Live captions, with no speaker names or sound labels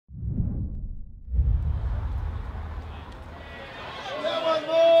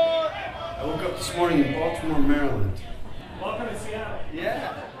this morning in Baltimore, Maryland. Welcome to Seattle.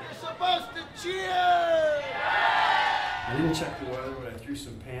 Yeah. You're supposed to cheer! I didn't check the weather, but I threw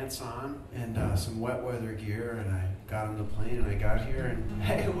some pants on and some wet weather gear, and I got on the plane and I got here and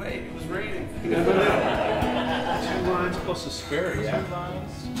hey, wait, it was raining. 2 lines plus a spare, yeah. 2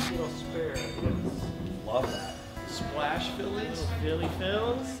 lines, little spare. Love that. Splash Phillies, Philly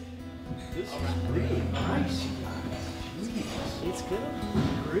Phils. This is really nice, you guys. Jeez. It's gonna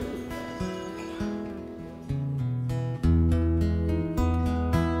groove.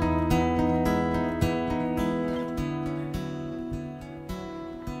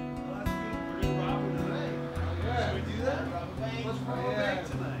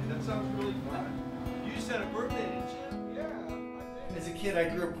 As a kid, I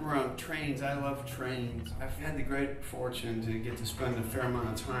grew up around trains. I love trains. I've had the great fortune to get to spend a fair amount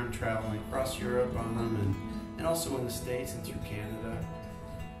of time traveling across Europe on them and also in the States and through Canada.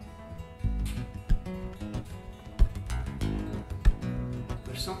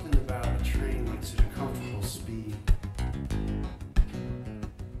 There's something about a train that's at a comfortable speed.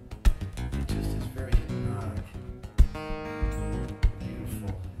 It just is very hypnotic.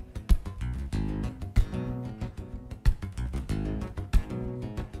 Beautiful.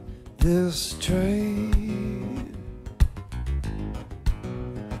 This train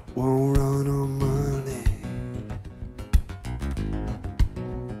won't run on money.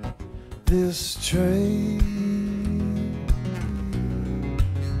 This train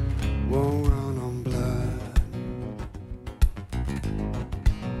won't run on blood.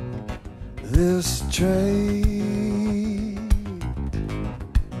 This train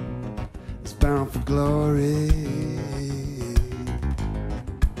is bound for glory.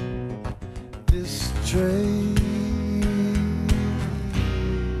 This train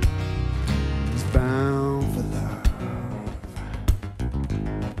is bound for love.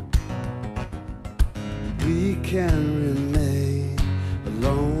 We can remain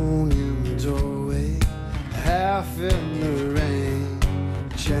alone in the doorway, half in the rain,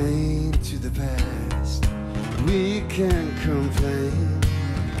 chained to the past. We can complain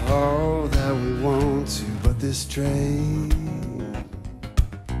all that we want to, but this train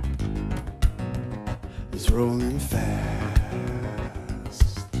is rolling fast.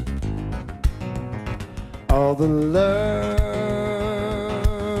 All the love,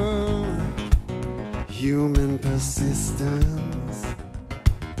 human persistence,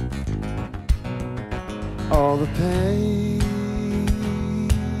 all the pain,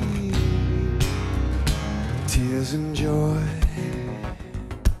 tears and joy.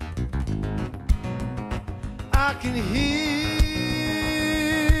 I can hear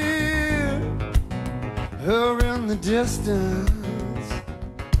her in the distance,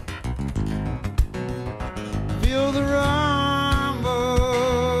 feel the rumble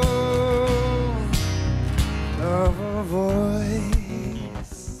of her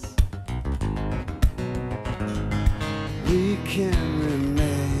voice. We can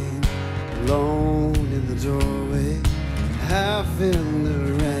remain alone in the doorway, half in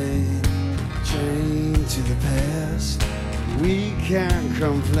the rain, chained to the past. We can't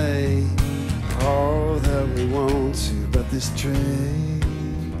complain all that we want to, but this train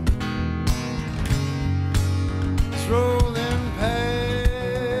is rolling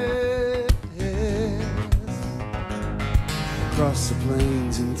past across the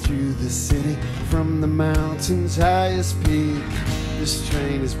plains and through the city, from the mountain's highest peak. This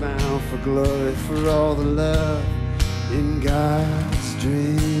train is bound for glory, for all the love in God's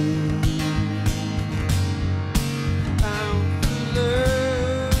dream. Bound for love.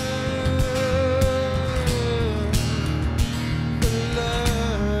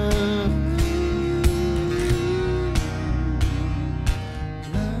 Love.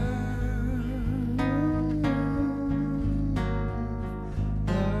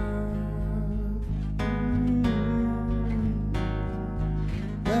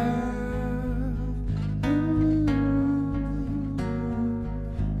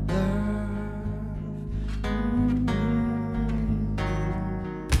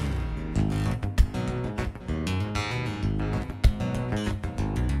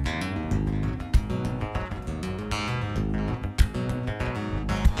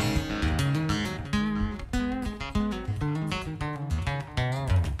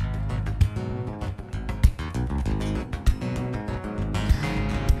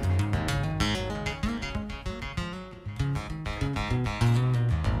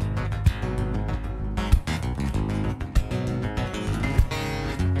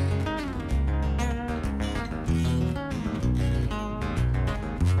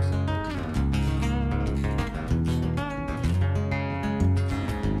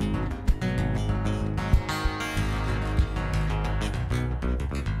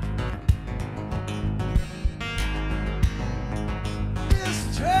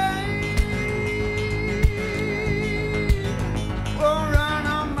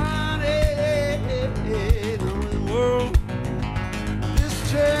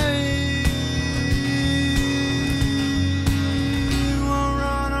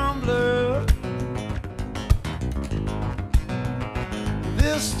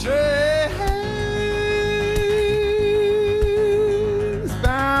 This train's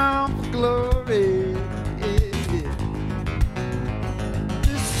bound for glory.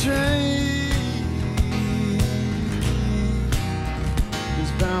 This train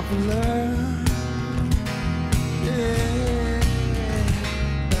is bound for love. Yeah,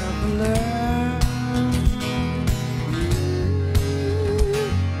 bound for love.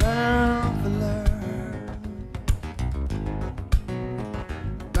 Bound for love.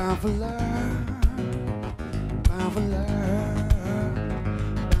 Bound for love.